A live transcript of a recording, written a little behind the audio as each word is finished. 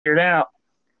figured out.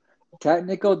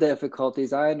 Technical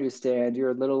difficulties, I understand.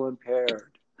 You're a little impaired.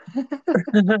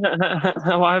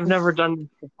 Well, I've never done this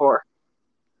before.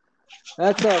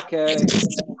 That's okay.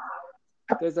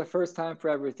 There's a first time for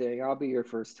everything. I'll be your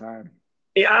first time.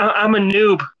 Yeah, I'm a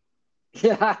noob.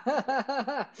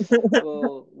 Yeah.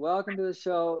 Well, welcome to the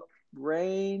show,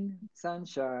 Rain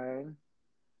Sunshine.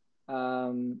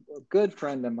 A good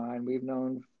friend of mine. We've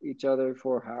known each other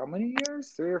for how many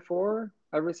years? 3 or 4?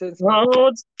 Ever since, Well,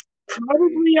 it's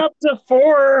probably up to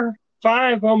 4,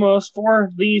 5, almost 4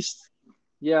 at least.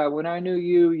 yeah, when I knew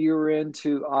you, you were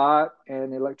into art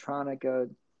and electronic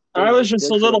I was just a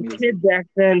digital little music. kid back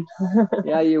then.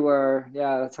 Yeah, you were.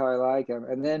 Yeah, that's how I like him.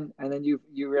 And then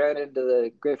you ran into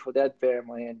the Grateful Dead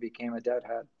family and became a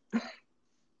Deadhead.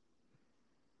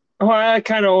 Well, I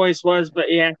kind of always was, but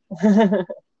yeah.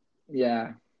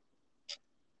 Yeah,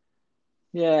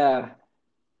 yeah.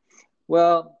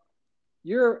 Well,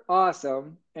 you're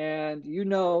awesome, and you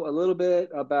know a little bit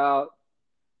about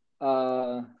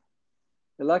uh,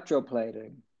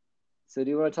 electroplating. So, do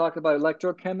you want to talk about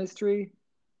electrochemistry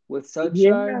with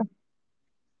Yeah. sunshine?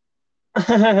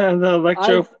 The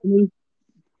electro. I've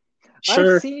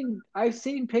Sure. I've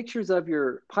seen pictures of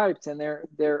your pipes, and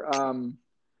they're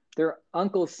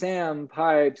Uncle Sam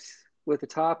pipes with a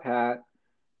top hat.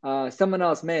 Someone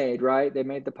else made, right? They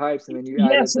made the pipes, and then you Yeah,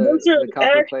 added so those the are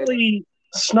copper plating. actually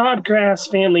Snodgrass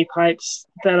family pipes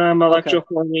that I'm Okay,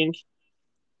 electroforming.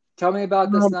 tell me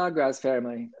about the Um, Snodgrass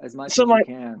family as much so as you my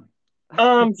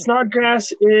can.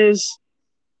 Snodgrass is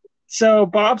so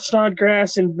Bob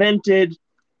Snodgrass invented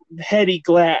heady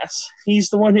glass. He's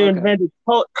the one who Okay, invented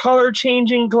color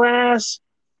changing glass.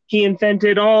 He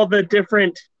invented all the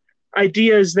different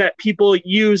ideas that people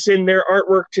use in their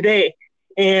artwork today.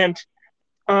 And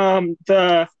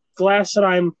the glass that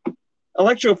I'm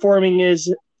electroforming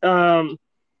is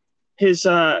his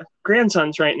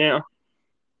grandson's right now.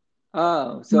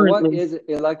 oh, so what Currently is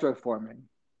electroforming?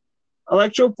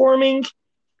 electroforming.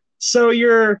 So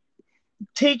you're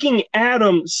taking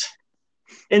atoms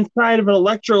inside of an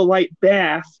electrolyte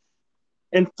bath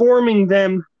and forming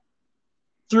them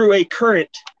through a current.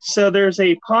 So there's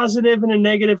a positive and a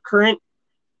negative current,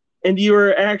 and you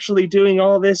are actually doing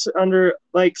all this under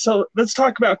like. So let's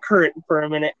talk about current for a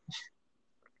minute.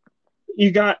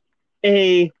 You got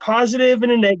a positive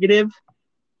and a negative,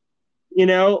 in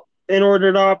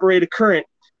order to operate a current.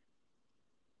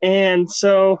 And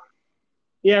so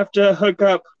you have to hook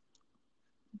up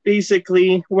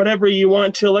basically whatever you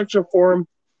want to electroform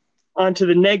onto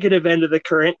the negative end of the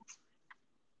current.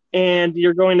 And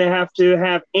you're going to have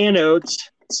anodes.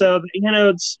 So the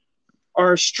anodes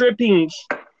are stripping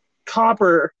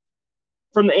copper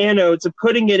from the anodes and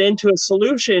putting it into a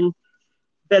solution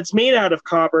that's made out of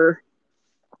copper.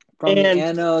 From the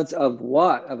And anodes of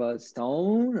what? Of a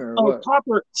stone or oh, what?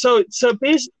 copper. So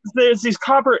basically, there's these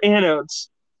copper anodes,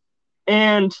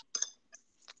 and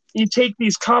you take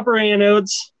these copper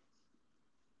anodes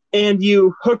and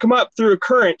you hook them up through a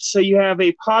current. So you have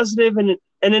a positive and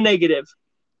a negative.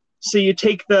 So you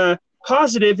take the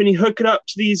positive and you hook it up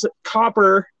to these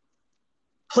copper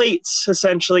plates.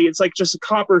 Essentially, it's like just a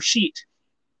copper sheet,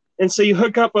 and so you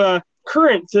hook up a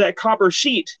current to that copper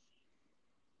sheet,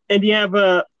 and you have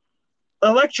a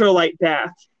electrolyte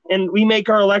bath. And we make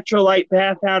our electrolyte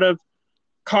bath out of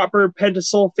copper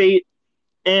pentasulfate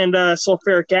and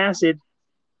sulfuric acid.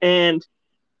 And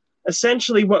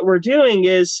essentially, what we're doing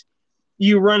is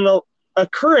you run a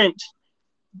current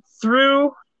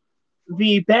through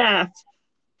the bath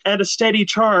at a steady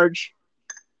charge,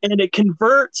 and it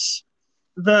converts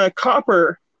the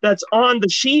copper that's on the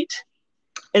sheet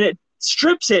and it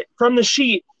strips it from the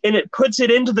sheet and it puts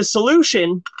it into the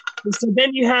solution. And so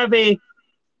then you have a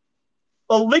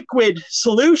liquid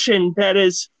solution that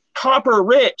is copper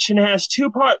rich and has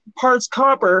two parts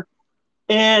copper,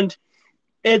 and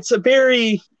it's a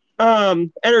very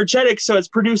energetic, so it's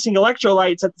producing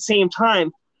electrolytes at the same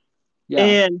time.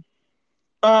 Yeah.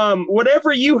 And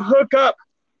whatever you hook up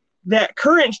that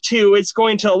current to, it's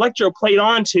going to electroplate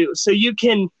onto. So you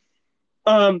can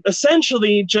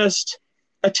essentially just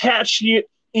attach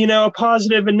a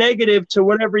positive and negative to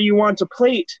whatever you want to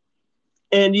plate,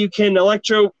 and you can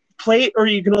electroplate or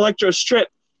you can electrostrip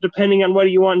depending on what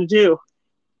you want to do.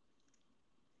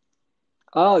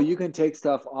 Oh, you can take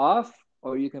stuff off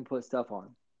or you can put stuff on.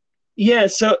 Yeah,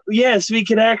 so yes, we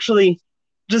could actually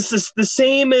just the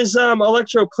same as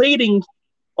electroplating.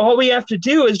 All we have to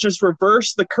do is just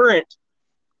reverse the current,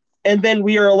 and then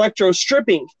we are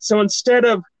electrostripping. So instead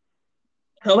of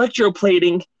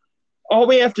electroplating, all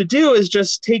we have to do is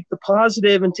just take the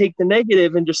positive and take the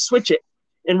negative and just switch it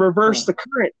and reverse Huh. the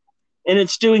current. and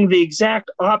it's doing the exact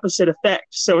opposite effect.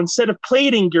 So instead of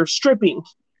plating, you're stripping.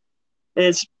 And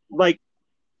it's like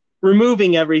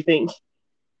removing everything.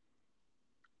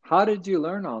 How did you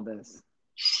learn all this?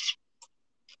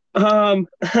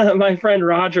 My friend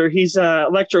Roger, he's an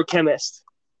electrochemist.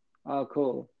 Oh,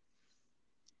 cool.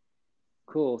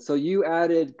 Cool. So you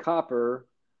added copper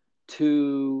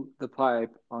to the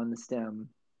pipe on the stem.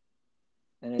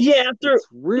 And it's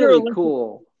really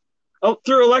cool.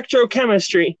 Through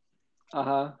electrochemistry.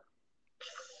 Uh-huh.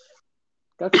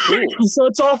 That's cool. So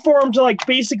it's all formed like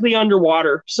basically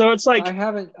underwater. So it's like I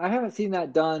haven't seen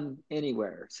that done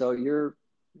anywhere. So you're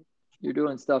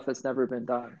doing stuff that's never been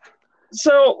done.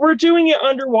 So we're doing it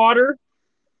underwater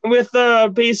with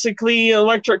basically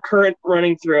electric current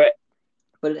running through it.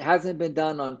 But it hasn't been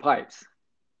done on pipes,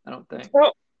 I don't think.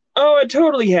 Oh, it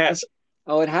totally has.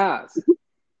 Oh, it has.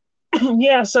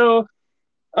 Yeah, so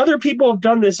other people have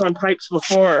done this on pipes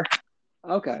before.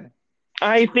 Okay.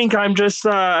 I think I'm just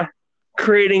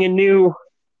creating a new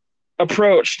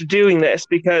approach to doing this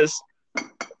because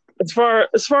as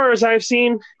far as I've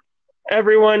seen,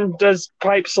 everyone does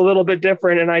pipes a little bit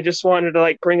different, and I just wanted to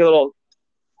like bring a little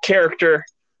character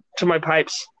to my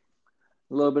pipes.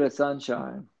 A little bit of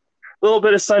sunshine. A little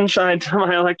bit of sunshine to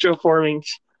my electroformings.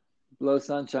 Blow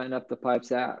sunshine up the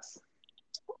pipe's ass.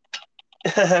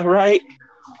 Right.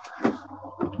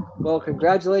 Well,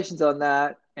 congratulations on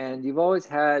that. And you've always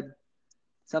had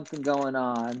something going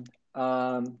on.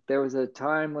 There was a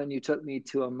time when you took me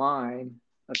to a mine,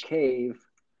 a cave.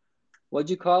 What'd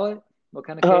you call it? What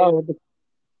kind of cave? Oh, the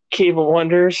Cave of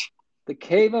Wonders. The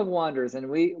Cave of Wonders. And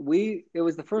it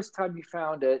was the first time you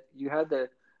found it. You had the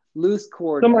loose So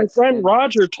coordinates. my friend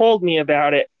Roger told me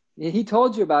about it. He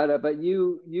told you about it, but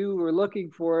you were looking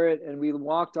for it, and we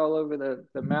walked all over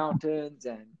the mountains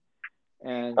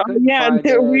and couldn't find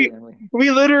it.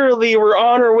 We literally were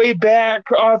on our way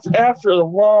back off after a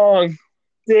long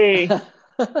day.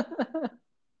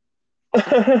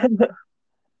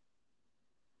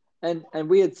 and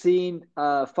we had seen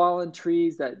fallen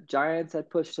trees that giants had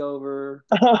pushed over.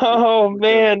 Oh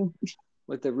man,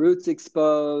 with the roots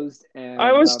exposed. And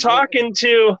I was talking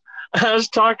to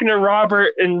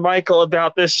Robert and Michael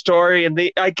about this story, and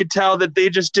I could tell that they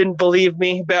just didn't believe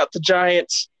me about the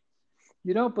giants.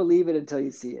 You don't believe it until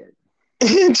you see it.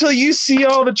 Until you see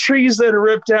all the trees that are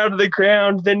ripped out of the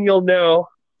ground, then you'll know.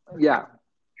 Yeah.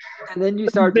 And then you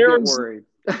start to get worried.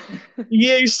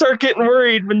 Yeah, you start getting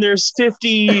worried when there's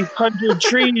 50, 100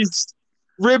 trees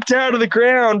ripped out of the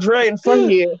ground right in front of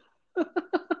you.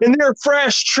 And they're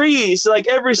fresh trees. Like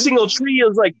every single tree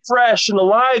is like fresh and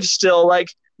alive still. Like,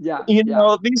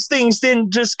 these things didn't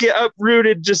just get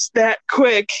uprooted just that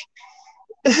quick.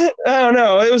 I don't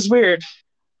know. It was weird.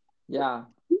 Yeah.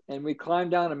 And we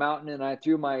climbed down a mountain, and I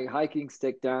threw my hiking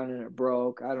stick down and it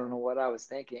broke. I don't know what I was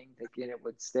thinking it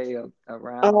would stay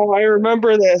around. Oh, I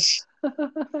remember this.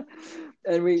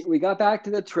 And we got back to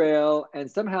the trail,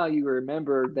 and somehow you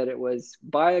remembered that it was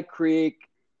by a creek.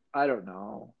 I don't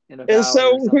know. And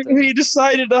so we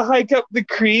decided to hike up the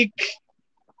creek,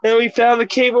 and we found the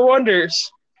Cave of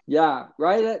Wonders. Yeah,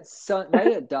 right at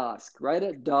dusk.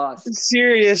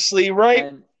 Seriously,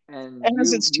 right? And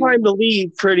as it's time to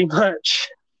leave, pretty much.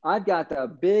 I've got the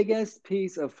biggest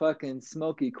piece of fucking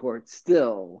smoky quartz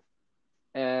still,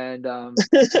 and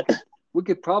we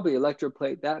could probably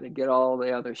electroplate that and get all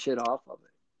the other shit off of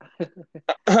it.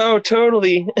 Oh,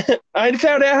 totally. I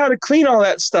found out how to clean all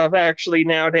that stuff actually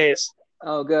nowadays.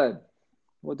 Oh, good.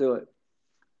 We'll do it.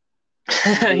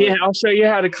 Yeah, I'll show you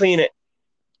how to clean it.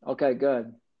 Okay,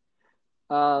 good.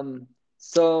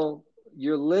 So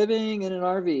you're living in an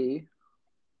RV.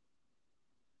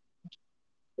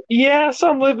 Yes,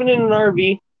 I'm living in an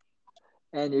RV.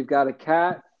 And you've got a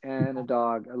cat and a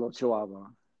dog, a little Chihuahua.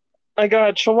 I got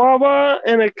a Chihuahua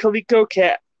and a Calico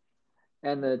cat.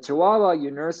 And the Chihuahua you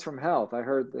nursed from health. I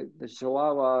heard the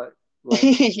Chihuahua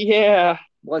yeah,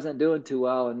 wasn't doing too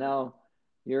well, and now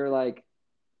you're like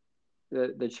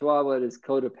the Chihuahua is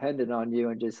codependent on you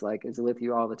and just like is with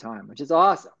you all the time, which is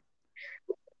awesome.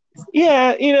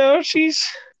 Yeah, she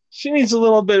needs a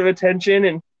little bit of attention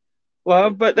and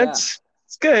love, but it's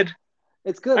good.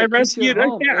 It's good. I rescued.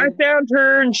 I found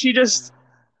her, and she just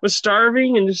was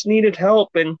starving and just needed help.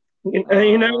 And what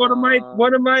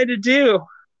am I to do?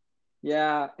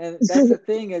 Yeah, and that's the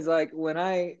thing is like when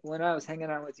I was hanging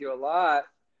out with you a lot,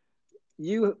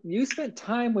 you spent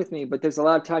time with me, but there's a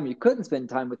lot of time you couldn't spend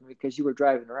time with me because you were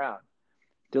driving around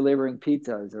delivering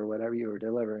pizzas or whatever you were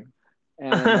delivering.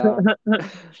 And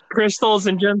crystals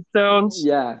and gemstones.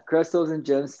 Yeah, crystals and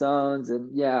gemstones,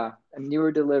 and you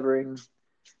were delivering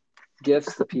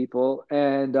gifts to people.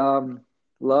 And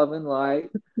love and light.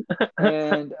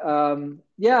 And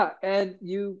yeah, and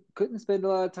you couldn't spend a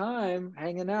lot of time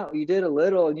hanging out. You did a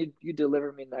little, and you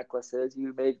delivered me necklaces.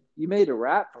 You made a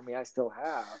wrap for me. I still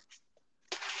have.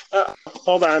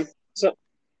 Hold on. So,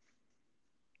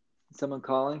 Someone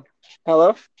calling?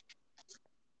 hello?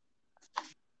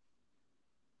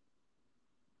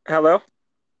 Hello?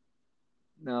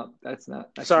 No, that's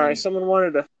Sorry, me. someone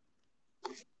wanted to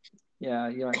Yeah,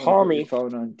 you might want to call put your me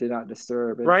phone on do not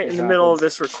disturb. It right it in the middle of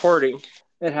happens. this recording.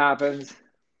 It happens,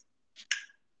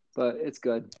 but it's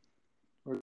good.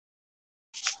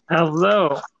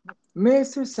 Hello.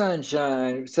 Mr.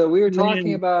 Sunshine. So we were talking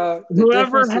Man, about the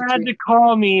whoever difference had to between.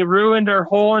 call me ruined our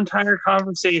whole entire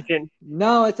conversation.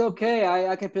 No, it's okay.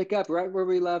 I can pick up right where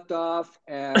we left off,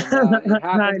 and it I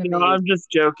happened to know, me. I'm just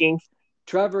joking.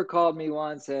 Trevor called me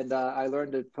once, and I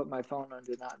learned to put my phone on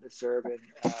do not disturb and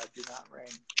do not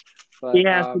ring. But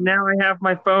Yeah, so now I have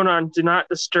my phone on Do Not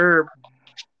Disturb.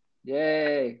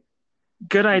 yay!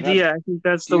 Good You have? idea. I think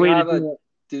that's Do the you way to have a do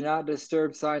do not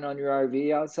disturb sign on your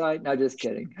RV outside? No, just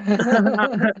kidding.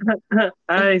 it.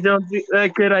 I don't think a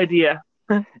good idea.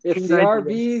 If Good the idea.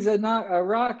 RV's a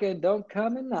rocking, don't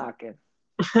come and knocking.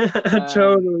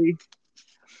 Totally.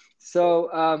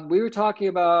 So we were talking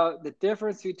about the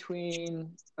difference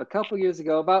between a couple years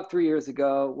ago, about 3 years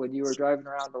ago, when you were driving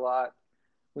around a lot,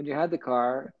 when you had the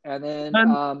car, and then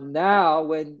And, now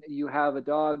when you have a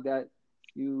dog that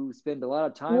you spend a lot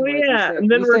of time well, with, you yeah, stay and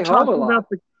then you we're stay home a talking about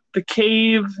lot. the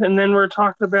cave, and then we're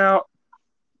talking about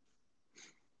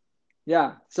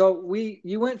Yeah. So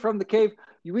you went from the cave.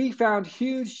 We found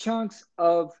huge chunks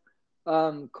of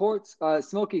quartz,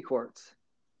 smoky quartz,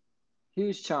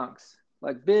 huge chunks,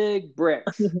 like big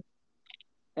bricks.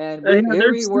 And yeah, here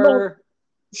they're we were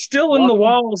still in the walking.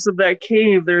 walls of that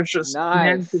cave. There's just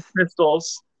massive Nice,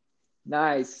 crystals.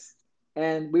 nice.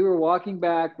 And we were walking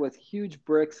back with huge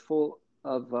bricks full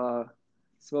of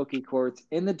smoky quartz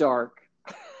in the dark.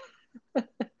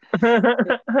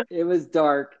 It, it was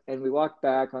dark, and we walked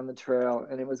back on the trail,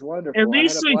 and it was At wonderful. I had a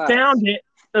least we found blast. it.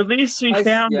 At least we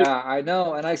found it. Yeah, I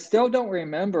know, and I still don't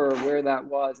remember where that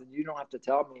was, and you don't have to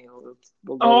tell me.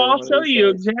 We'll go Oh, there I'll one of show these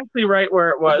you days. exactly right where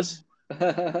it was.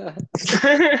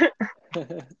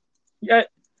 Yeah,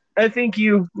 I think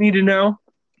you need to know.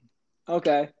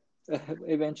 Okay,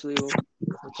 eventually we'll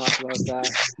talk about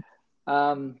that.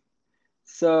 Um, And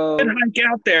so hike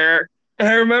out there.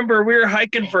 I remember we were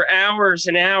hiking for hours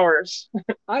and hours.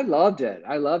 I loved it.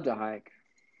 I loved to hike.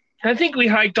 I think we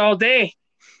hiked all day.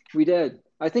 We did.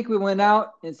 I think we went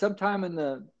out in sometime in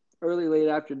the early late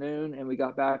afternoon, and we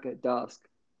got back at dusk.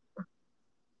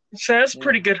 So that's a Yeah,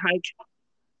 pretty good hike.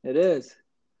 it is.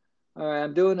 All right,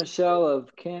 I'm doing a shell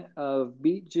of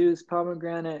beet juice,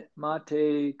 pomegranate,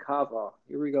 mate, kava.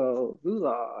 Here we go.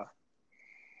 Lula.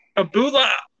 A bula.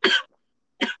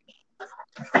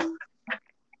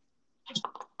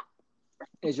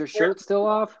 Is your shirt still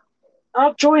off?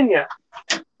 I'll join you.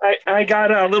 I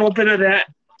got a little bit of that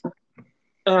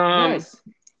Nice.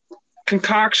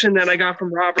 concoction that I got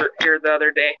from Robert here the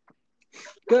other day.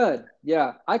 Good.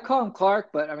 Yeah. I call him Clark,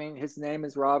 but I mean, his name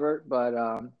is Robert, but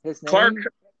his Clark. name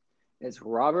is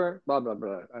Robert, blah, blah,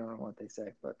 blah. I don't know what they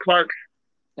say, but Clark.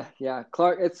 yeah,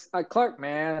 Clark. It's Clark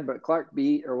Man, but Clark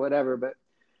Beat or whatever. But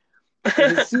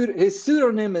his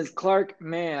pseudonym is Clark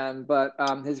Man, but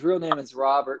his real name is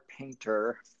Robert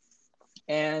Painter.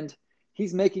 And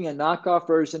he's making a knockoff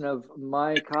version of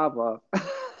my kava.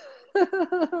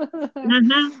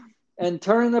 Mm-hmm. And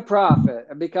turn the profit,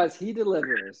 and because he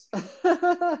delivers.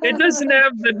 It doesn't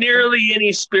have the nearly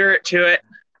any spirit to it.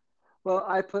 Well,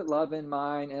 I put love in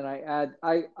mine, and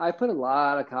I put a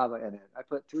lot of kava in it. I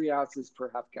put 3 ounces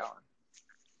per half gallon.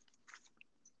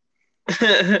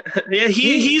 Yeah,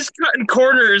 he's cutting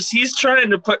corners. He's trying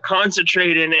to put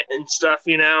concentrate in it and stuff,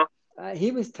 you know.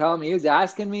 He was telling me, he was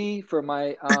asking me for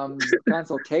my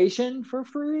consultation for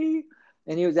free,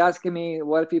 and he was asking me,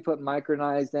 what if you put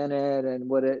micronized in it, and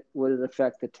would it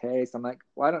affect the taste? I'm like,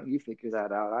 why don't you figure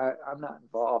that out? I'm not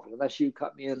involved unless you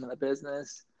cut me into the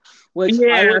business, which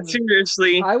Yeah,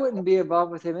 seriously. I wouldn't be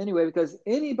involved with him anyway, because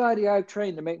anybody I've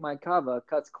trained to make my kava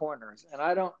cuts corners, and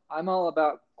I'm all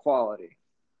about quality.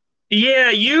 Yeah,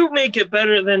 you make it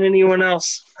better than anyone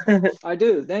else. I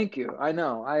do. Thank you. I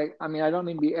know. I mean, I don't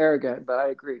mean to be arrogant, but I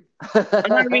agree.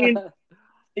 I mean,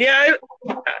 yeah,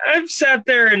 I've sat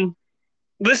there and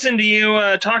listened to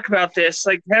you talk about this.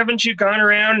 Like, haven't you gone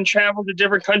around and traveled to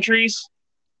different countries?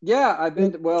 Yeah, I've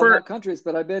been to, well, For not countries,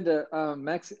 but I've been to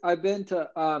Mexico. I've been to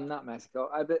not Mexico.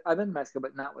 I've been to Mexico,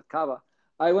 but not with kava.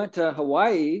 I went to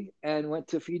Hawaii and went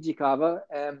to Fiji Kava,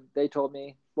 and they told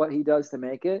me what he does to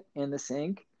make it in the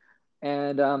sink,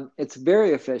 and it's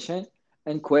very efficient.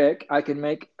 and quick. I can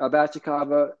make a batch of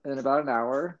kava in about an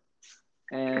hour.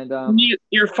 And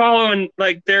You're following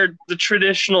like the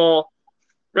traditional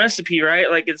recipe, right?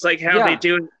 Like it's like how they yeah,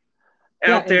 do it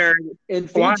yeah, out there in in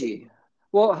Hawaii. Fiji.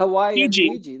 Well, Hawaii and Fiji.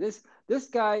 Fiji. This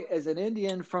guy is an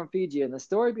Indian from Fiji, and the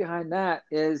story behind that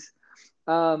is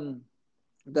um,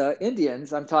 the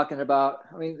Indians I'm talking about.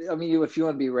 I mean, if you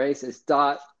want to be racist,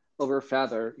 dot over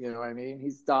feather. You know what I mean?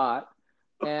 He's dot,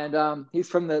 and he's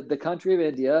from the country of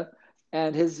India,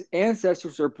 and his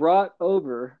ancestors were brought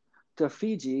over to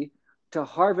Fiji to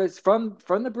harvest from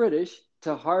the British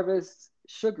to harvest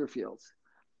sugar fields.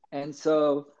 And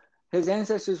so his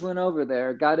ancestors went over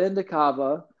there, got into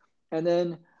kava, and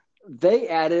then they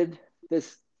added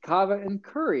this kava and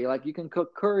curry. Like you can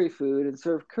cook curry food and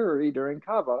serve curry during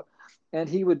kava. And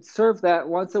he would serve that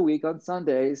once a week on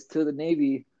Sundays to the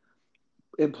Navy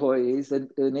employees, the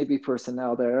Navy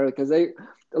personnel there, because a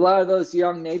lot of those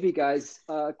young Navy guys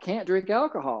can't drink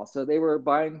alcohol. So they were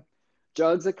buying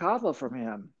jugs of kava from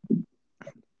him.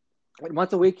 And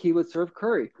once a week, he would serve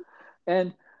curry.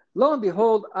 And lo and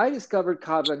behold, I discovered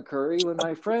kava and curry when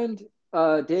my friend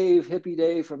Dave, Hippie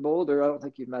Dave from Boulder, I don't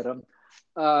think you've met him.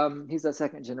 He's a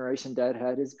second generation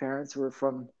deadhead. His parents were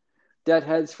from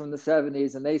deadheads from the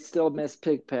 70s and they still miss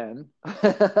Pigpen.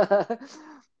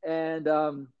 And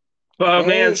Oh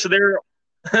man, they so they're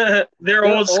they're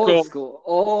old school.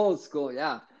 old school,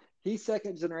 yeah. He's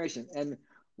second generation. And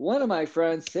one of my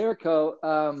friends, Serco,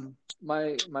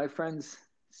 my friend's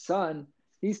son,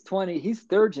 he's 20, he's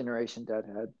third generation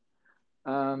deadhead.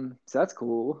 So that's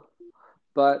cool.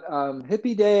 But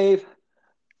Hippie Dave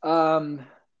um,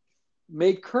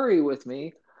 made curry with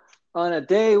me on a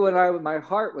day when my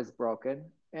heart was broken,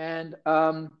 and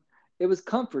it was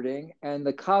comforting. And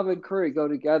the kava and curry go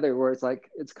together, where it's like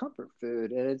it's comfort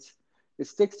food, and it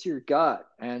sticks to your gut,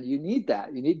 and you need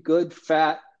that. You need good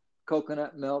fat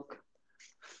coconut milk,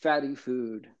 fatty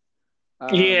food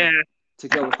Yeah. um, to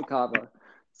go with the kava.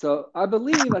 So I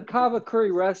believe a kava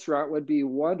curry restaurant would be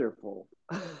wonderful.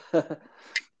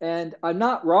 And I'm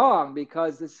not wrong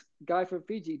because this guy from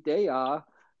Fiji, Daya,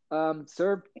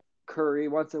 served curry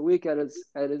once a week at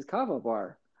his kava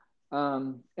bar,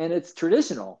 and it's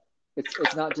traditional.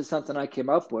 It's not just something I came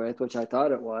up with, which I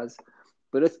thought it was,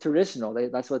 but it's traditional.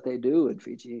 That's what they do in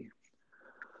Fiji.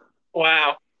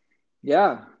 Wow.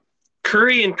 Yeah,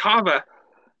 Curry and kava.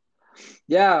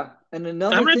 yeah. And I'm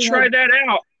another gonna thing try that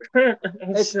out. It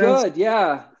it's sounds good.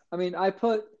 Yeah, I mean, I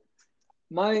put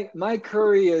my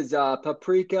curry is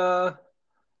paprika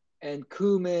and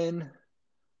cumin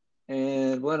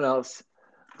and what else?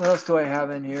 What else do I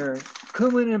have in here?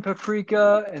 Cumin and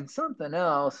paprika and something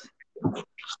else.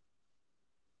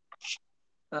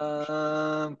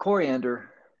 Coriander.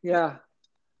 Yeah,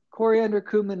 coriander,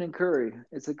 cumin, and curry.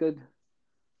 It's a good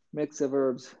mix of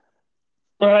herbs.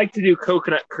 I like to do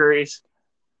coconut curries.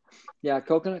 Yeah,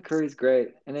 coconut curry is great,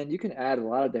 and then you can add a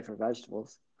lot of different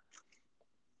vegetables.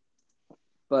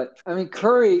 But I mean,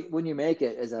 curry when you make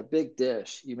it is a big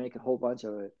dish. You make a whole bunch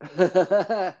of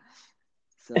it.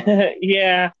 So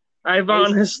Yeah, I've I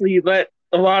used, honestly let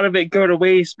a lot of it go to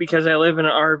waste because I live in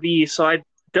an RV, so I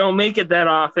don't make it that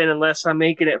often unless I'm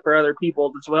making it for other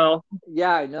people as well.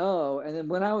 yeah, I know. And then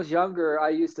when I was younger, I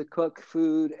used to cook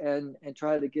food and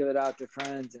try to give it out to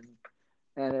friends,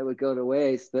 and it would go to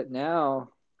waste. But now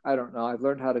I don't know. I've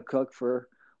learned how to cook for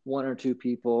one or two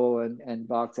people and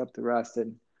box up the rest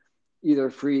and either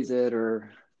freeze it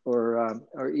or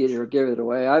eat it or give it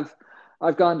away.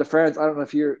 I've gone to France. I don't know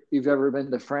if you've ever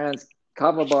been to France.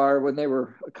 Kava bar when they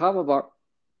were a kava bar,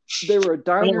 they were a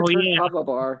diner Oh turned yeah, kava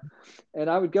bar, and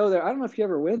I would go there. I don't know if you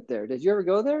ever went there. Did you ever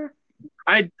go there?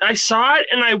 I saw it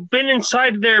and I've been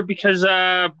inside there because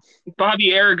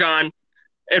Bobby Aragon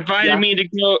invited Yeah. me to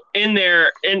go in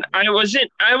there, and I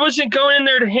wasn't going in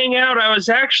there to hang out. I was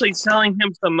actually selling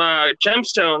him some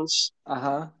gemstones. Uh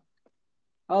huh.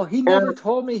 Oh, he Or never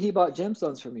told me he bought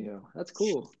gemstones from you. That's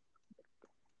cool.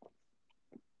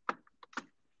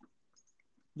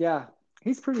 Yeah,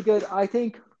 he's pretty good. I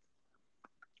think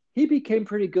he became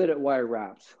pretty good at wire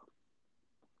wraps.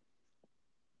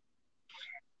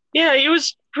 yeah, he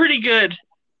was pretty good.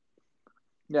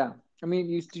 Yeah. I mean,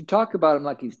 you talk about him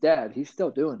like he's dead. He's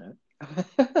still doing it.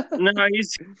 No,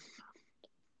 he's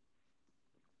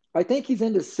I think he's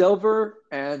into silver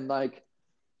and like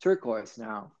turquoise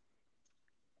now.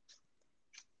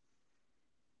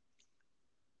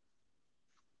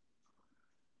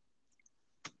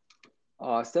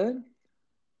 Austin?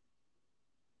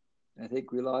 I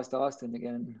think we lost Austin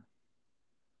again.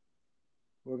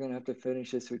 We're going to have to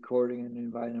finish this recording and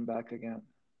invite him back again.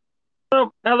 Oh,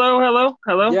 hello, hello,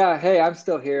 hello. Yeah, hey, I'm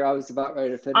still here. I was about ready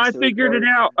to finish I the figured it recording.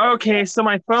 out. Okay, so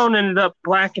my phone ended up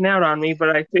blacking out on me,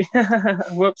 but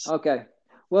whoops. Okay.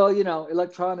 Well,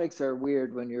 electronics are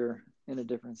weird when you're in a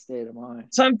different state of mind.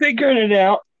 So I'm figuring it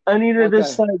out. I need to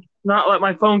just Okay. like not let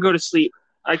my phone go to sleep.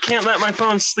 I can't let my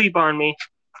phone sleep on me.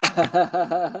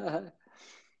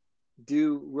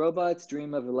 Do robots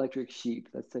dream of electric sheep?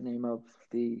 That's the name of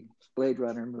the Blade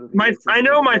Runner movie My that's in I the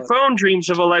know my book. phone dreams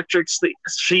of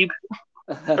sheep,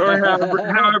 or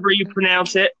however you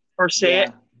pronounce it or say it.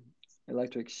 Yeah,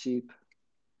 electric sheep.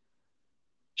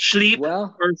 Sleep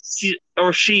Well,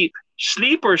 or sheep.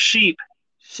 Sleep or sheep.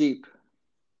 sheep.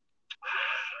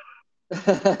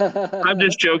 I'm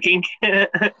just joking.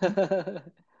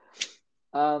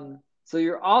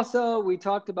 So we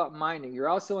talked about mining. You're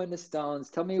also into stones.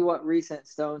 Tell me what recent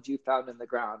stones you found in the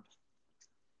ground.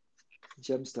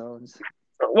 Gemstones,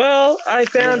 Well, I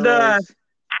found minerals.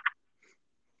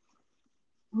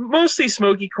 mostly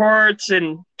smoky quartz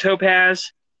and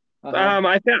topaz. Uh-huh.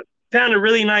 I found a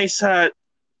really nice.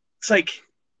 It's like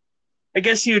I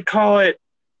guess you'd call it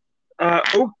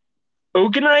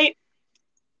ogonite.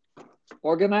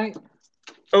 Organite?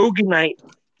 Ogonite.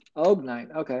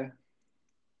 Ognite. Okay.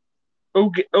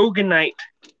 Ogonite.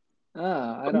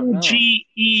 Ah, I don't know.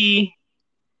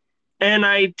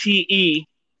 Ogenite,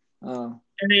 Oh,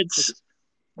 and it's it's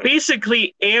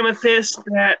basically amethyst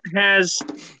that has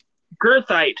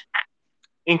goethite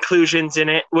inclusions in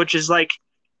it, which is like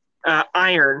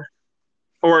iron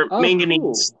or oh,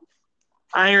 manganese. cool.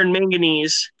 Iron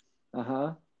manganese.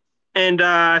 Uh-huh. And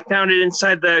I found it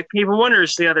inside the Cave of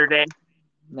Wonders the other day.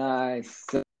 Nice.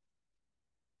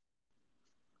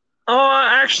 Oh,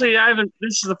 actually, I haven't.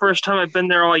 This is the first time I've been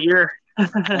there all year. Oh,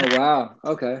 wow.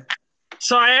 Okay.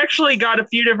 So I actually got a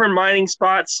few different mining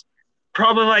spots,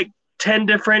 probably like 10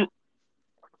 different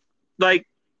like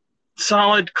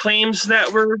solid claims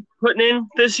that we're putting in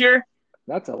this year.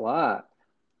 That's a lot.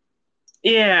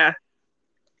 Yeah.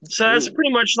 That's So that's cool.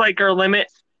 pretty much like our limit.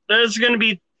 There's going to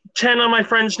be 10 on my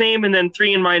friend's name and then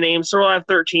 3 in my name. So we'll have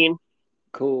 13.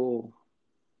 Cool.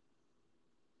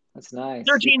 That's nice.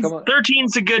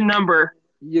 13's a good number.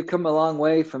 You've come a long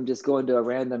way from just going to a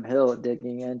random hill and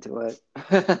digging into it.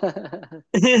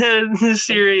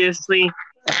 Seriously.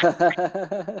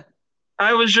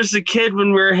 I was just a kid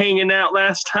when we were hanging out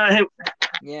last time.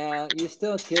 Yeah, you're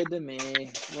still a kid to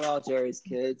me. We're all Jerry's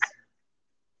kids.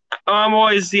 Oh, I'm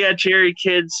always the Jerry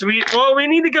kids. We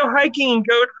need to go hiking and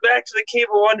go back to the Cave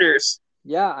of Wonders.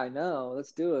 Yeah, I know.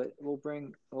 Let's do it. We'll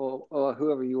bring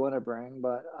whoever you want to bring,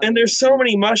 but I And mean, there's so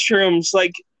many mushrooms.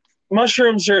 Like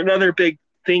mushrooms are another big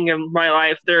thing in my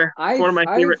life. They're one of I've my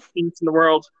favorite I've things in the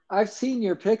world. I've seen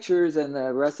your pictures and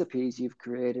the recipes you've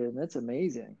created, and it's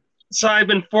amazing. So I've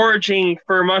been foraging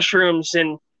for mushrooms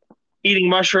and eating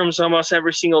mushrooms almost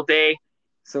every single day.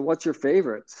 So, what's your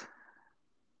favorites?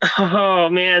 Oh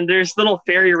man, there's little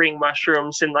fairy ring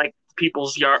mushrooms in like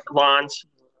people's lawns.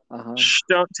 Uh-huh. Shh,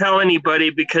 don't tell anybody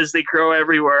because they grow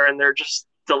everywhere and they're just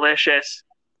delicious.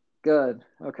 Good.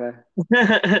 Okay.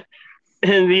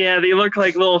 And yeah, they look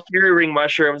like little fairy ring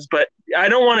mushrooms, but I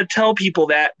don't want to tell people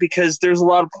that because there's a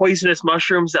lot of poisonous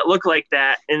mushrooms that look like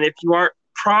that. And if you aren't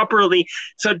properly,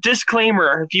 so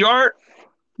disclaimer, if you aren't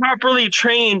properly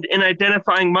trained in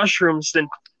identifying mushrooms, then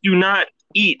do not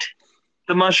eat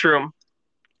the mushroom.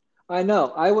 I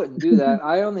know. I wouldn't do that.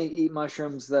 I only eat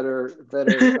mushrooms that are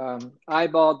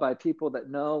eyeballed by people that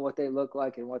know what they look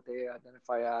like and what they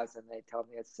identify as, and they tell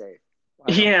me it's safe.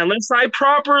 I don't. Yeah, unless I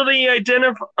properly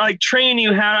identify, like train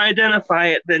you how to identify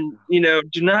it, then do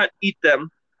not eat them.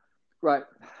 Right.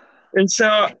 And so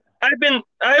Right.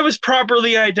 I was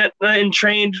properly and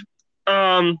trained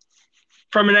um,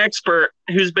 from an expert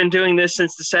who's been doing this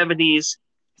since the 70s,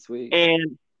 Sweet.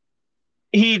 and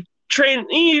he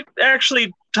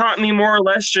actually taught me more or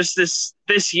less just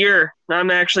this year.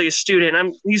 I'm actually a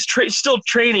student. He's still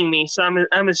training me, so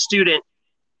I'm a student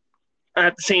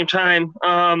at the same time.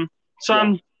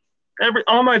 So Yeah.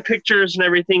 all my pictures and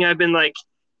everything I've been like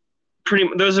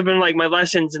those have been like my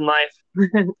lessons in life.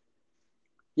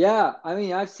 Yeah. I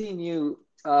mean, I've seen you.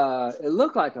 It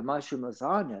looked like a mushroom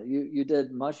lasagna. You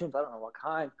did mushrooms. I don't know what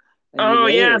kind, and you Oh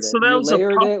yeah, layered so it. that You was a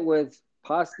layered it with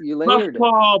pasta. You layered it.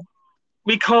 puffball.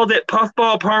 We called it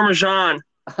puffball parmesan.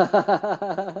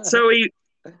 So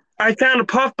I found a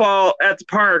puffball at the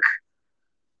park,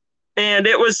 and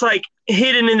it was like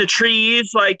hidden in the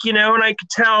trees, like and I could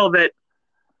tell that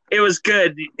it was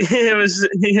good. It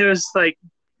was like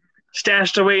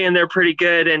stashed away in there pretty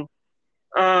good, and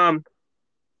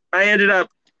I ended up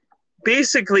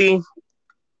basically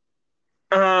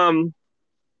so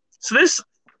this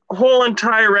whole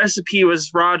entire recipe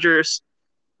was Roger's.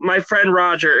 my friend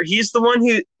Roger.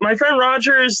 My friend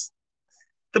Roger is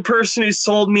the person who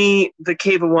sold me the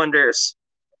Cave of Wonders.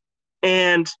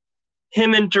 And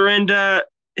him and Dorinda,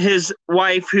 his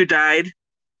wife who died,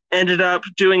 ended up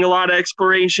doing a lot of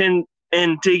exploration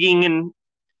and digging and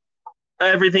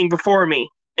everything before me.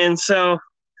 And so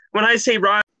when I say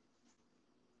Roger,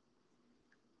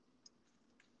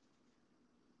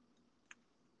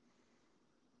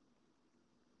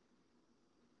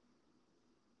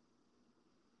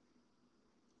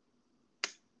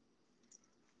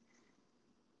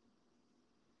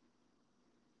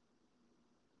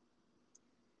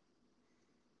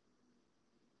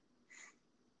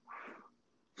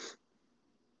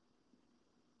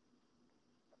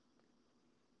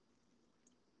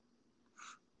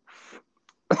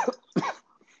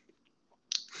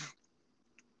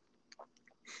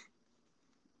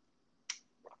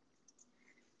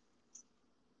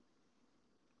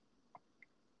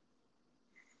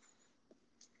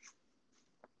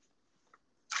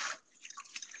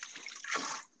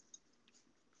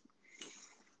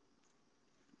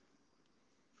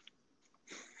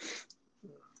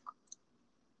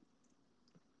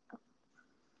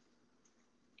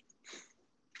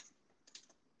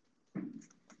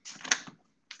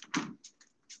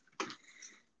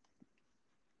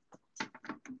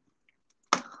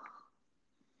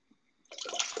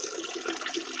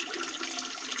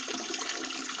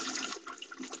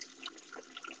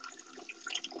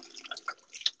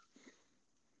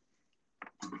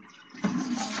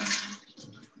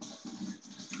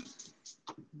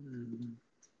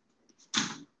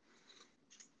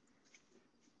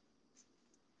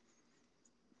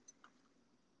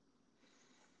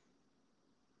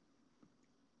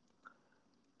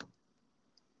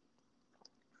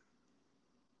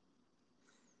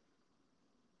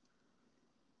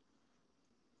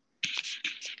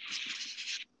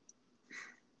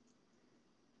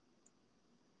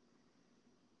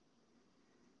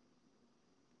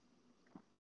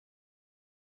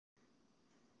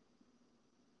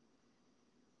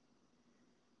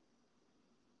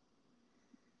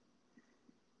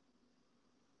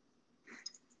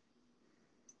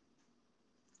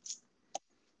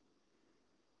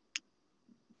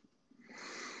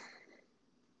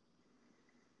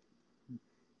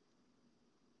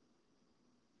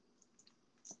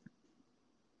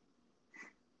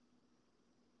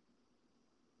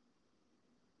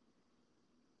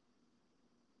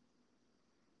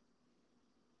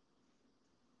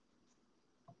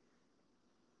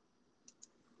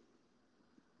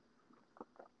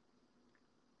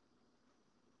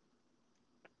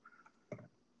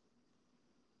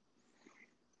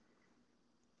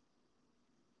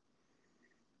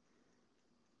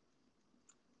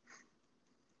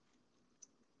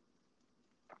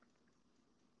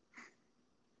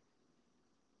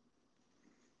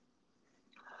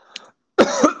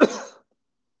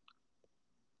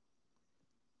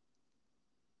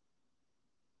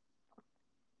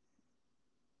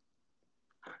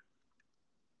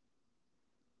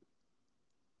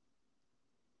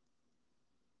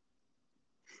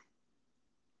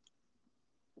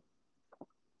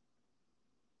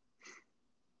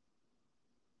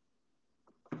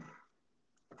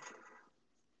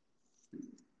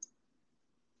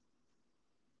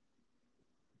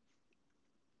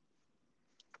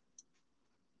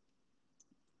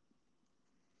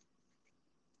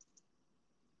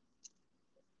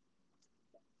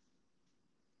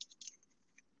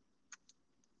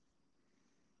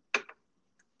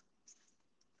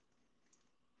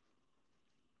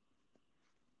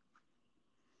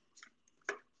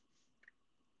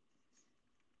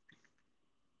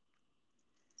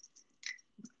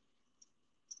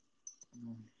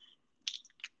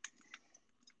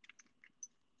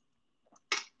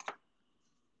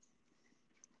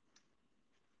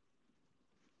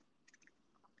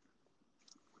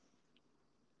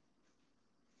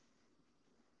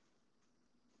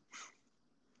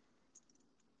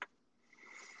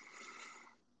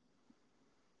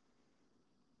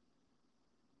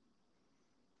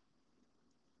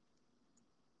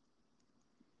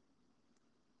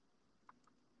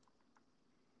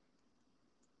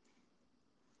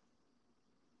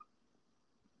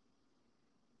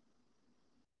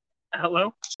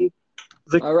 hello,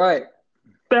 All right.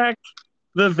 back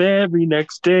the very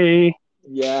next day.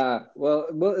 Yeah. Well,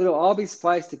 it'll all be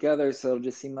spliced together, so it'll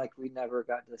just seem like we never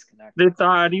got disconnected. They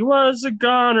thought he was a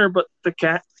goner, but the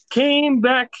cat came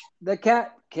back. The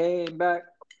cat came back,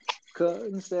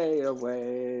 couldn't stay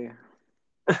away.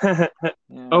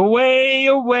 Yeah. Away,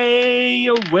 away,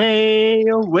 away,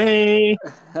 away.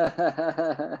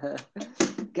 God,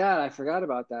 I forgot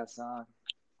about that song.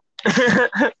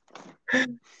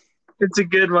 It's a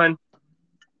good one.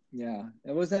 Yeah.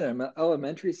 And was that an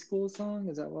elementary school song?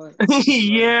 Is that what?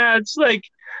 Yeah, it's like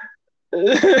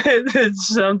it's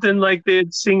something like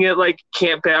they'd sing it like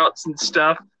campouts and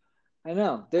stuff. I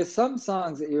know. There's some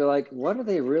songs that you're like, what are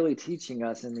they really teaching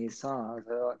us in these songs?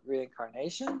 They're like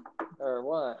reincarnation or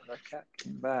what? The cat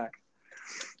came back.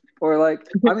 Or like,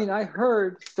 I mean, I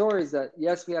heard stories that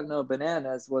Yes, We Have No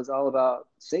Bananas was all about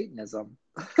Satanism,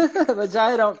 which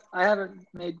I haven't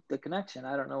made the connection.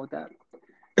 I don't know what that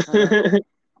kind of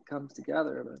comes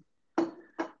together, but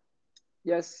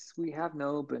yes, we have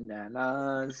no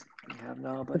bananas. We have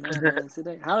no bananas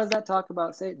today. How does that talk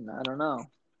about Satan? I don't know.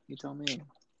 You tell me.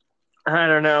 I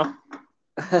don't know.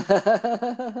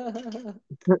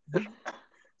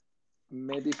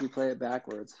 Maybe if we play it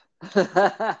backwards.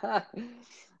 I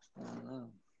don't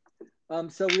know.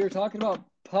 So we were talking about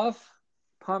puff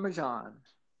parmesan.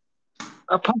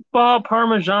 A puffball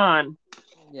parmesan.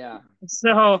 Yeah.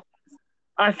 So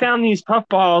I found these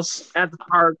puffballs at the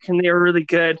park, and they were really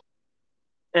good.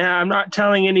 And I'm not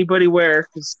telling anybody where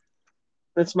because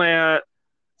that's my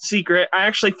secret. I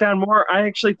actually found more. I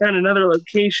actually found another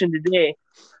location today.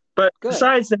 But Good.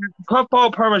 besides that,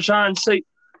 puffball parmesan. So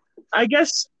I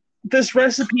guess this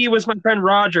recipe was my friend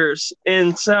Roger's,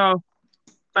 and so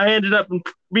I ended up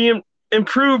we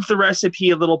improved the recipe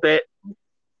a little bit,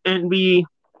 and we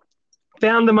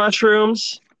found the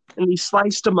mushrooms and we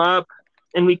sliced them up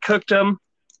and we cooked them,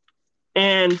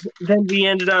 and then we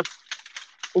ended up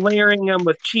layering them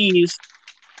with cheese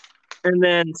and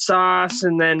then sauce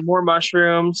and then more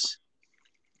mushrooms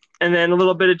and then a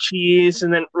little bit of cheese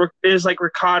and then it was like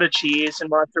ricotta cheese and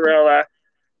mozzarella,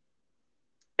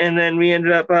 and then we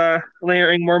ended up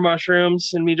layering more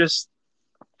mushrooms and we just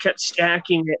kept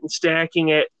stacking it and stacking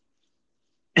it.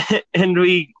 And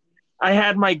I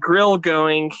had my grill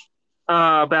going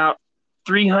about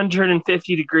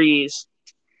 350 degrees,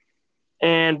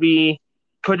 and we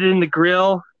put it in the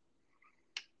grill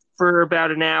for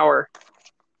about an hour.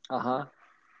 Uh-huh.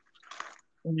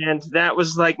 And that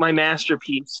was like my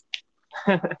masterpiece.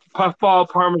 Puffball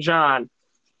parmesan.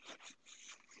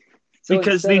 So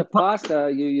Because instead of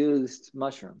pasta, you used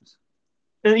mushrooms.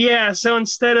 yeah, so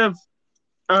instead of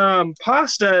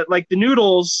pasta, like the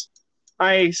noodles,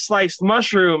 I sliced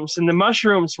mushrooms, and the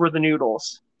mushrooms were the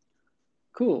noodles.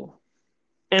 Cool.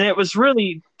 And it was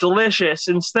really delicious.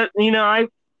 Instead, I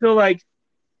feel like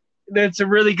that's a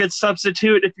really good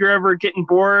substitute if you're ever getting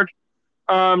bored.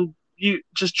 You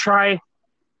just try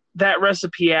that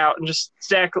recipe out and just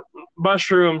stack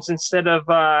mushrooms instead of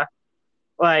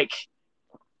like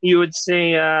you would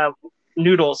say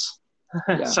noodles.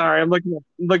 Yeah. Sorry, I'm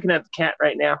looking at the cat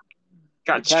right now.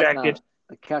 Got distracted.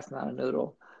 The cat's not a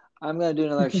noodle. I'm gonna do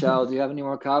another shell. Do you have any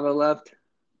more kava left?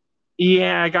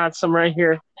 Yeah, I got some right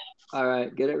here. All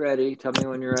right, get it ready. Tell me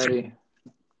when you're ready.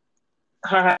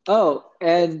 Oh,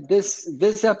 and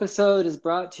this episode is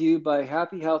brought to you by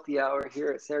Happy Healthy Hour here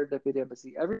at Serendipity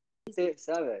Embassy every Tuesday at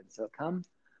 7. So come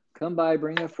by,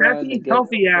 bring a friend, Happy and get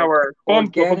Healthy Hour.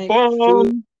 organic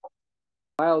food,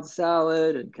 wild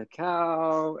salad, and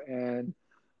cacao, and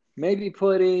maybe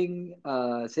pudding.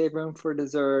 Save room for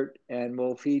dessert, and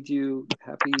we'll feed you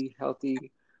happy,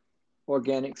 healthy,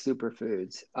 organic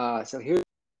superfoods. So here we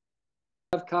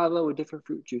have kava with different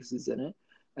fruit juices in it,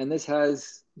 and this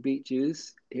has beet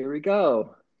juice. Here we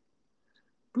go.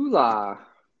 Bula.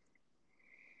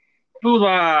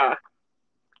 Bula.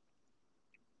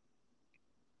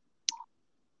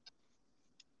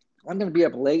 I'm going to be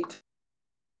up late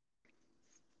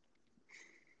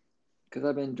because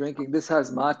I've been drinking. This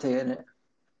has mate in it.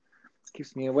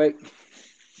 Keeps me awake.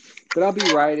 But I'll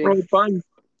be writing. Really fun.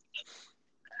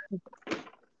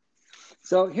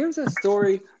 So here's a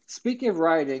story. Speaking of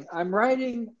writing, I'm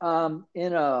writing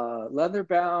in a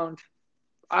leather-bound,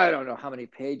 I don't know how many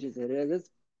pages it is. It's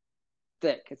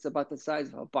thick. It's about the size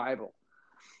of a Bible.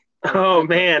 Oh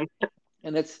man.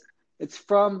 And it's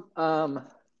from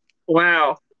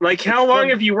wow. Like how long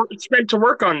have you spent to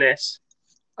work on this?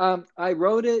 I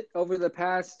wrote it over the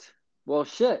past,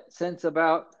 since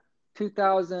about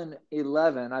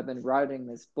 2011. I've been writing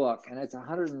this book, and it's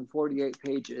 148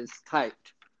 pages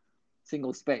typed,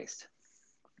 single spaced.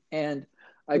 And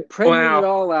I printed it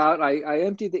all out. I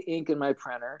emptied the ink in my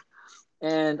printer,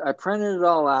 and I printed it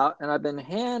all out, and I've been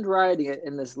hand writing it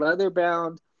in this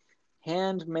leather-bound,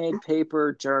 handmade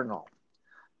paper journal.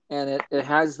 And it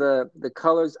has the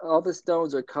colors, all the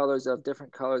stones are colors of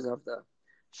different colors of the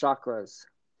chakras.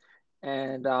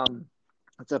 And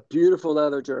it's a beautiful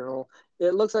leather journal.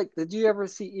 It looks like, did you ever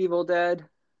see Evil Dead?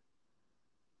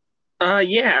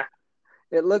 Yeah.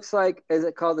 It looks like, is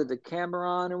it called the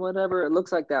Decameron or whatever? It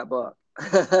looks like that book.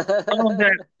 Oh,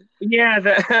 yeah,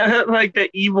 that like the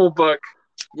evil book.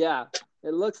 Yeah,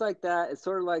 it looks like that. It's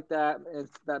sort of like that.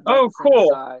 It's about Oh, the same cool.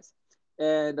 size.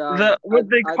 And The what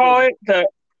they I've call been it,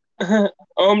 the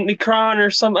Omnicron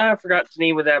or something. I forgot the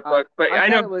name of that book, but I I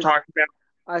know thought what it you're was talking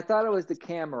about.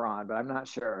 Decameron, but I'm not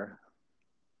sure.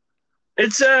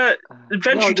 It's No,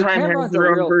 Adventure Time has Decameron's a their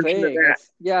own real version of thing.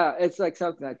 that. It's like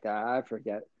something like that. I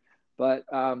forget, but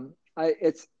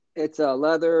it's a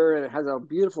leather and it has a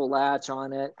beautiful latch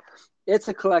on it. It's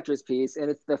a collector's piece, and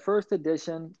it's the first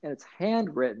edition, and it's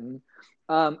handwritten.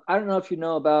 I don't know if you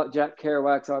know about Jack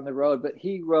Kerouac's On the Road, but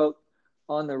he wrote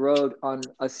On the Road on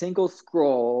a single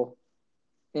scroll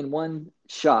in one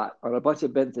shot on a bunch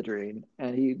of Benzedrine,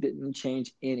 and he didn't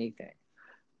change anything.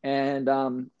 And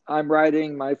I'm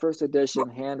writing my first edition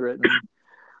handwritten,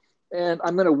 and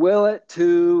I'm going to will it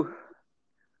to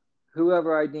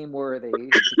whoever I deem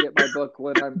worthy to get my book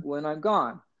when I'm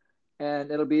gone,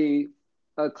 and it'll be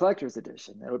a collector's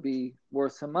edition. It'll be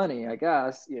worth some money, I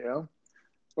guess,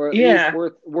 or at least Yeah,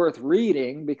 worth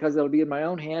reading because it'll be in my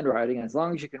own handwriting. And as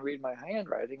long as you can read my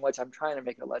handwriting, which I'm trying to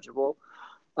make it legible,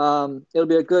 it'll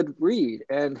be a good read.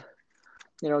 And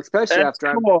especially that's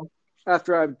cool.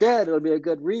 after I'm dead, it'll be a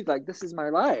good read. Like, this is my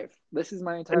life. This is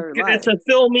my entire It's life. a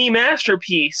filmy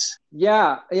masterpiece.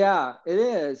 Yeah, it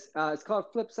is. It's called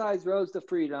Flip Sides Roads to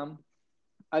Freedom.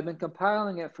 I've been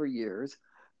compiling it for years,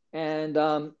 and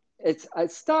I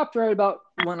stopped right about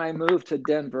when I moved to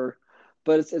Denver,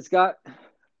 but it's got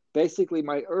basically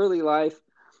my early life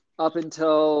up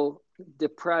until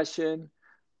depression,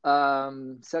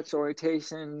 sexual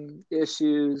orientation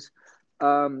issues,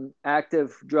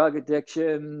 active drug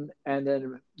addiction, and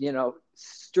then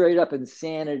straight up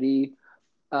insanity,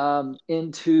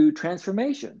 into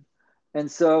transformation. And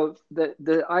so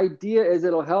the idea is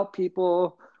it'll help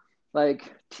people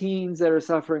like teens that are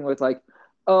suffering with like,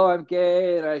 oh, I'm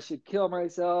gay and I should kill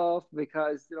myself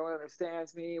because no one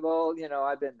understands me. Well,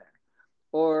 I've been there.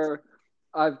 Or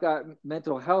I've got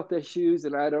mental health issues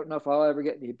and I don't know if I'll ever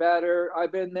get any better.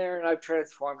 I've been there and I've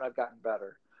transformed and I've gotten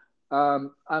better.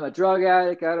 I'm a drug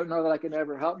addict. I don't know that I can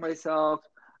ever help myself.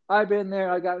 I've been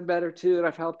there. I've gotten better too, and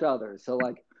I've helped others. So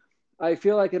like, I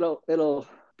feel like it'll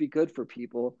be good for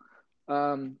people.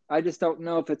 I just don't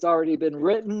know if it's already been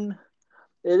written.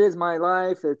 It is my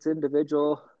life. It's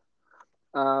individual,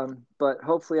 but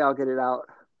hopefully I'll get it out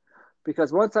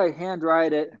because once I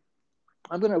handwrite it,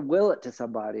 I'm going to will it to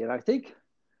somebody, and I think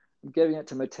I'm giving it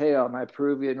to Mateo, my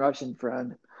Peruvian Russian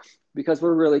friend, because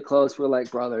we're really close. We're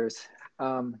like brothers.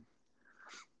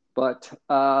 But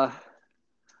I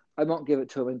won't give it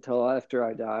to him until after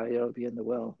I die. It'll be in the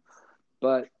will.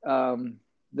 But then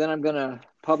I'm going to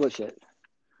publish it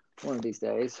one of these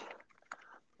days.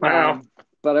 Wow.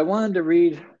 But I wanted to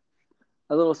read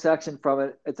a little section from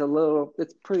it.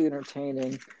 It's pretty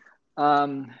entertaining.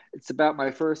 It's about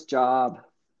my first job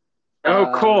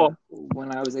Oh, cool.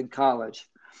 when I was in college.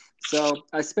 So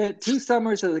I spent 2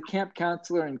 summers as a camp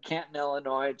counselor in Canton,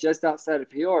 Illinois, just outside of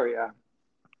Peoria.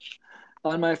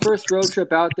 On my first road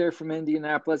trip out there from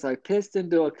Indianapolis, I pissed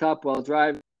into a cup while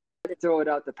driving. I tried to throw it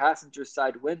out the passenger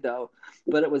side window,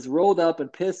 but it was rolled up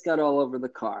and piss got all over the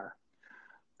car.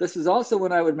 This was also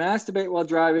when I would masturbate while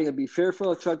driving and be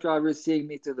fearful of truck drivers seeing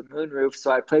me through the moonroof,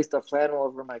 so I placed a flannel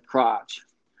over my crotch.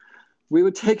 We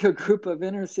would take a group of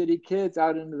inner city kids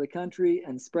out into the country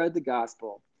and spread the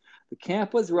gospel. The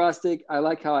camp was rustic. I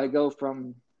like how I go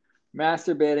from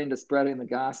masturbating to spreading the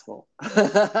gospel.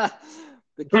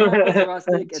 The camp was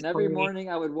rustic, That's and every funny. morning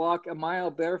I would walk a mile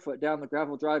barefoot down the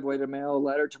gravel driveway to mail a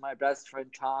letter to my best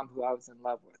friend Tom, who I was in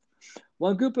love with.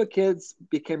 One group of kids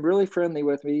became really friendly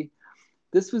with me.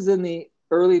 This was in the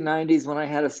early 90s when I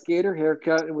had a skater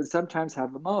haircut and would sometimes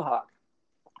have a mohawk.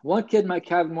 One kid in my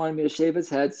cabin wanted me to shave his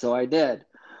head, so I did.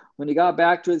 When he got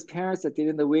back to his parents at the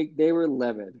end of the week, they were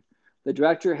livid. The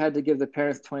director had to give the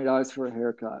parents $20 for a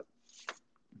haircut.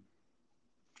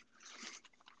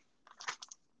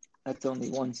 That's only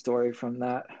one story from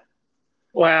that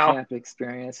Wow. camp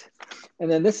experience. And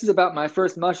then this is about my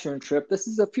first mushroom trip. This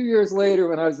is a few years later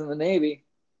when I was in the Navy.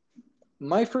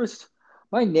 My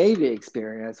Navy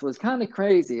experience was kind of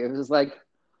crazy. It was like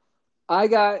I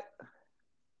got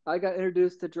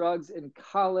introduced to drugs in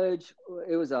college.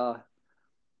 It was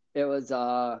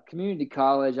a community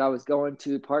college I was going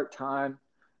to part time.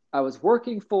 I was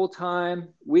working full time,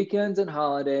 weekends and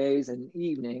holidays and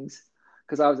evenings,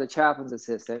 because I was a chaplain's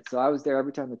assistant. So I was there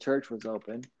every time the church was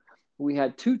open. We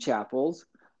had 2 chapels.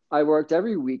 I worked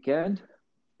every weekend,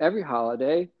 every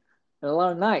holiday, and a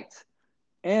lot of nights.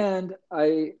 And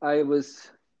I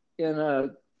was in a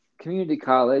community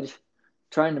college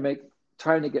trying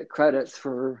to get credits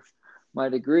for my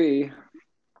degree,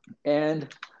 and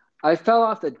I fell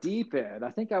off the deep end.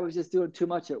 I think I was just doing too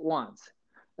much at once.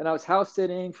 And I was house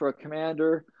sitting for a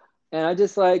commander. And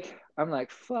I'm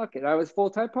like, fuck it. I was full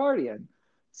time partying.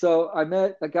 So I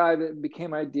met a guy that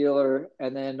became my dealer.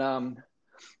 And then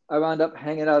I wound up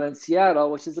hanging out in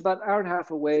Seattle, which is about an hour and a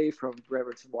half away from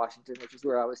Bremerton, Washington, which is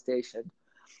where I was stationed.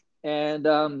 And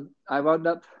I wound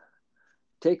up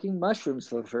taking mushrooms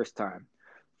for the first time.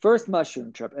 First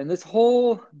mushroom trip. And this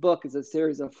whole book is a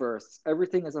series of firsts.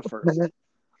 Everything is a first.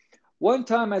 One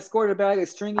time I scored a bag of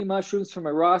stringy mushrooms from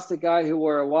a Rasta guy who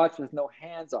wore a watch with no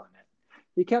hands on it.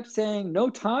 He kept saying, "No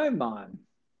time, man."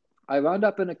 I wound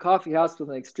up in a coffee house with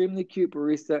an extremely cute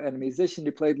barista and a musician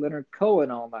who played Leonard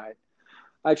Cohen all night.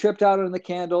 I tripped out on the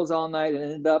candles all night and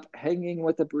ended up hanging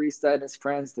with the barista and his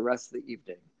friends the rest of the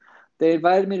evening. They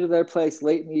invited me to their place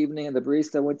late in the evening and the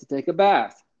barista went to take a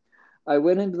bath. I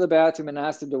went into the bathroom and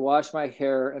asked him to wash my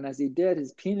hair, and as he did,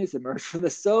 his penis emerged from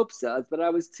the soap suds, but I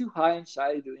was too high and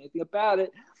shy to do anything about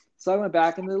it, so I went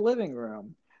back into the living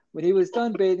room. When he was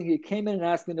done bathing, he came in and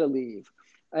asked me to leave.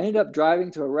 I ended up driving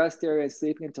to a rest area and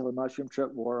sleeping until the mushroom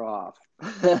trip wore off.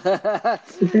 And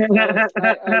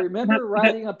I remember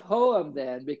writing a poem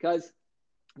then because,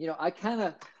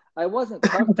 I wasn't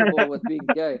comfortable with being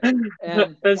gay.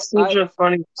 And That's such I, a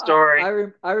funny story.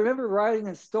 I remember writing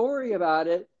a story about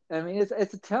it. I mean,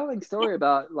 it's a telling story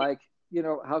about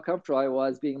how comfortable I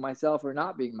was being myself or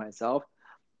not being myself.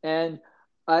 And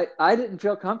I didn't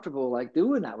feel comfortable like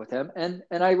doing that with him. And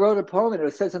I wrote a poem and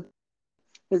it said something.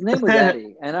 His name was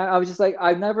Eddie. And I was just like,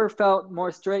 I've never felt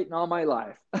more straight in all my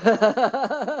life.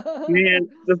 Man,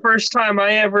 the first time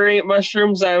I ever ate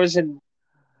mushrooms, I was in,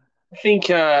 I think,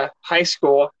 high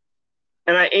school.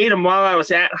 And I ate them while I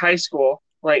was at high school,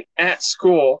 like at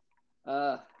school.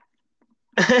 Uh,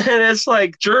 And it's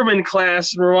like German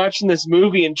class, and we're watching this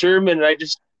movie in German, and I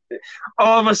just,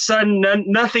 all of a sudden,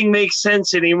 nothing makes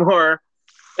sense anymore.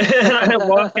 And I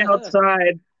walk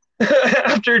outside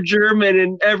after German,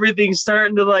 and everything's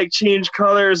starting to like change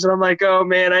colors, and I'm like, oh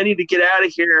man, I need to get out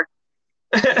of here.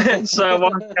 And so I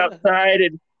walked outside,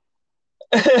 and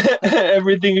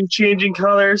everything is changing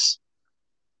colors.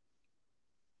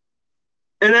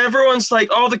 And everyone's like,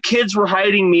 all the kids were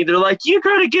hiding me. They're like, you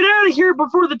gotta get out of here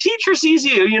before the teacher sees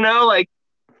you, like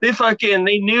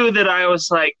they knew that I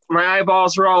was like, my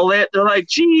eyeballs were all lit. They're like,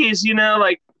 geez,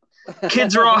 like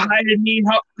kids are all hiding me,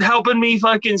 helping me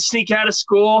fucking sneak out of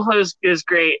school. It was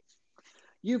great.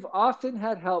 You've often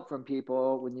had help from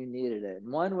people when you needed it.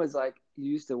 And one was like,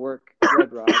 you used to work at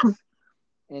Red Rocks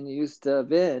and you used to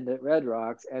vend at Red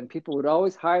Rocks, and people would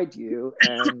always hide you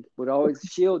and would always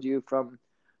shield you from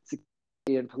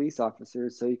security and police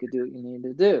officers so you could do what you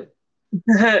needed to do.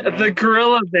 The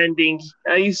gorilla vending.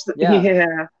 I used to,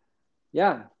 yeah.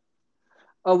 Yeah.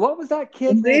 Oh, what was that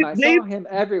kid's name? I saw him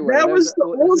everywhere. That was the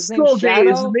old school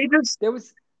days. There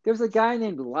was a guy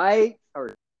named Light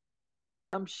or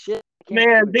some shit.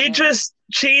 Man, they just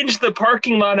changed the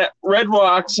parking lot at Red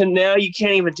Rocks, and now you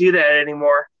can't even do that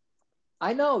anymore.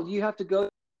 I know. You have to go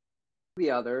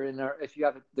the other, and if you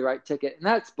have the right ticket, and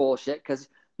that's bullshit because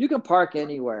you can park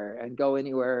anywhere and go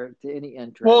anywhere to any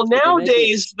entrance. Well,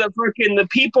 nowadays the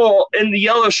people in the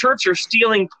yellow shirts are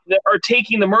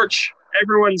taking the merch,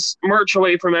 everyone's merch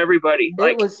away from everybody.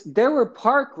 There were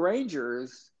park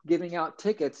rangers giving out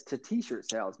tickets to T-shirt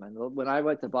salesmen when I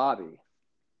went to Bobby.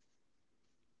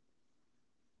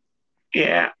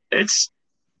 Yeah, there's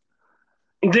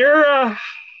no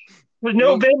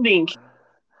vending.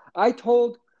 I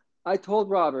told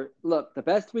Robert, look, the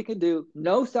best we can do,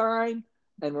 no sign,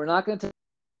 and we're not going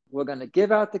to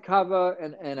give out the kava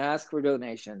and ask for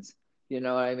donations. You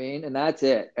know what I mean? And that's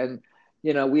it. And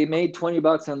we made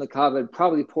 $20 on the kava and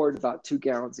probably poured about 2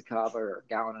 gallons of kava or a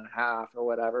gallon and a half or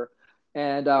whatever.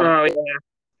 And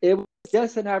it was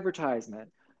just an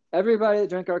advertisement. Everybody that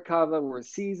drank our kava were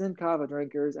seasoned kava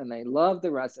drinkers, and they loved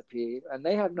the recipe, and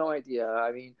they have no idea.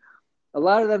 I mean, a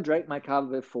lot of them drank my kava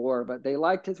before, but they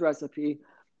liked his recipe,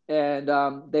 and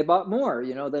they bought more,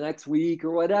 the next week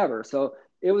or whatever. So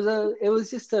it was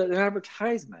just an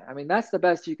advertisement. I mean, that's the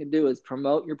best you can do is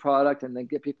promote your product and then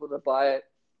get people to buy it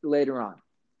later on.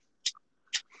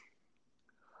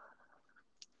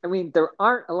 I mean, there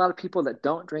aren't a lot of people that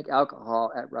don't drink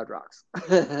alcohol at Red Rocks.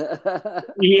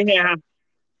 Yeah.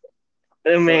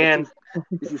 Oh, man.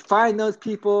 If you find those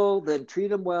people, then treat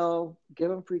them well, give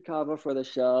them free kava for the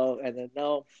show, and then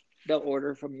they'll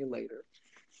order from you later.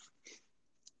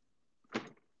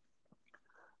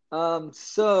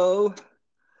 So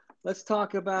let's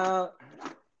talk about,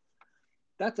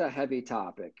 that's a heavy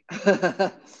topic.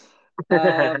 I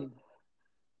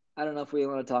don't know if we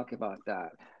want to talk about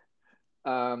that.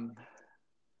 I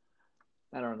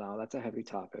don't know. That's a heavy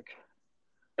topic.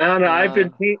 I don't know. I've Uh,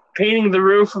 been painting the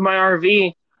roof of my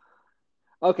RV.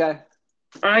 okay.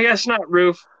 I guess not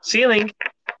roof, ceiling.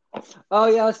 Oh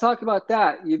yeah, let's talk about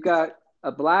that. You've got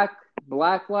a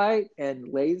black light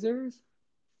and lasers.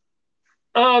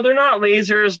 Oh, they're not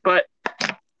lasers, but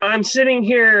I'm sitting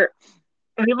here.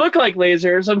 They look like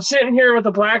lasers. I'm sitting here with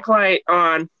a black light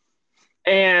on,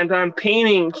 and I'm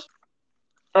painting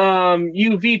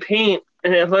UV paint,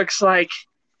 and it looks like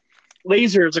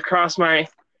lasers across my. It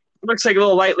looks like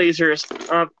little light lasers.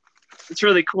 It's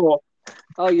really cool.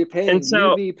 Oh, you're And painting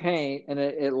so, UV paint and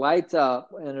it lights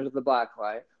up under the black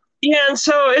light. yeah, and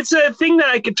so it's a thing that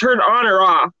I could turn on or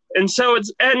off. And so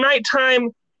it's at nighttime.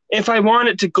 If I want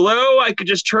it to glow, I could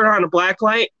just turn on a black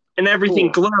light, and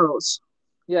everything Cool. glows.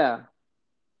 Yeah.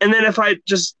 And then if I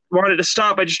just wanted to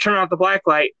stop, I just turn off the black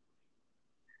light.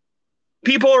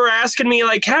 People were asking me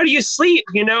like, "How do you sleep?"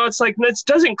 It's like it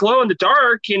doesn't glow in the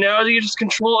dark. You just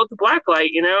control it with the black light.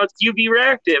 It's UV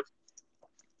reactive.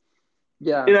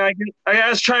 Yeah. I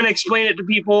was trying to explain it to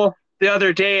people the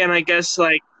other day, and I guess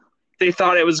like they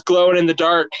thought it was glowing in the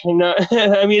dark.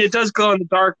 I mean, it does glow in the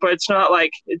dark, but it's not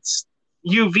like it's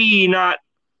UV, not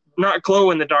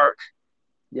glow in the dark.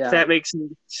 If Yeah. that makes any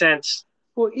sense.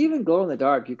 Well, even glow in the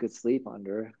dark, you could sleep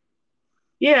under.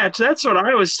 Yeah, that's what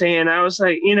I was saying. I was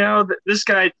like, this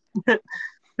guy,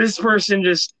 this person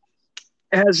just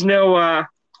has no. I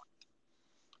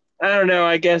don't know.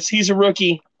 I guess he's a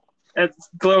rookie at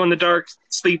glow in the dark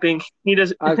sleeping. He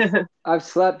does. I've I've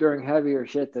slept during heavier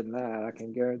shit than that. I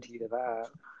can guarantee you that.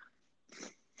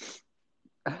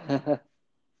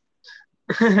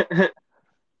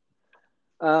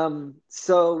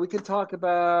 So we could talk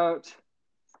about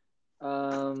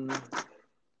Mateo.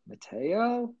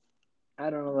 I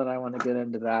don't know that I want to get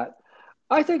into that.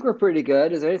 I think we're pretty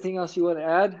good. Is there anything else you want to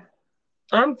add?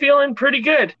 I'm feeling pretty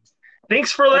good.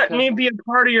 Thanks for letting Okay. me be a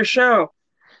part of your show.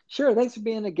 Sure. Thanks for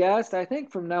being a guest. I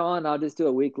think from now on, I'll just do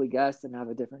a weekly guest and have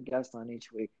a different guest on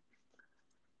each week.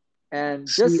 And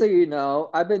just so you know,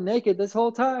 I've been naked this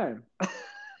whole time.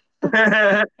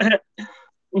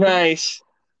 Nice.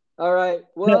 All right.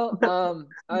 Well,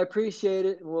 I appreciate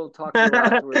it. And we'll talk a little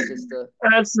afterwards just to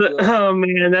do it. Oh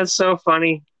man, that's so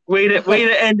funny. Way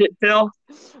to end it, Phil.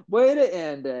 Way to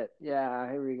end it. Yeah,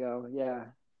 here we go. Yeah.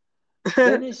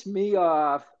 Finish me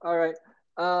off. All right.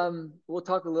 We'll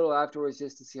talk a little afterwards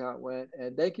just to see how it went.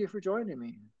 And thank you for joining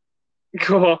me.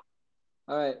 Cool.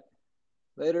 All right.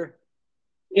 Later.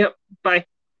 Yep. Bye.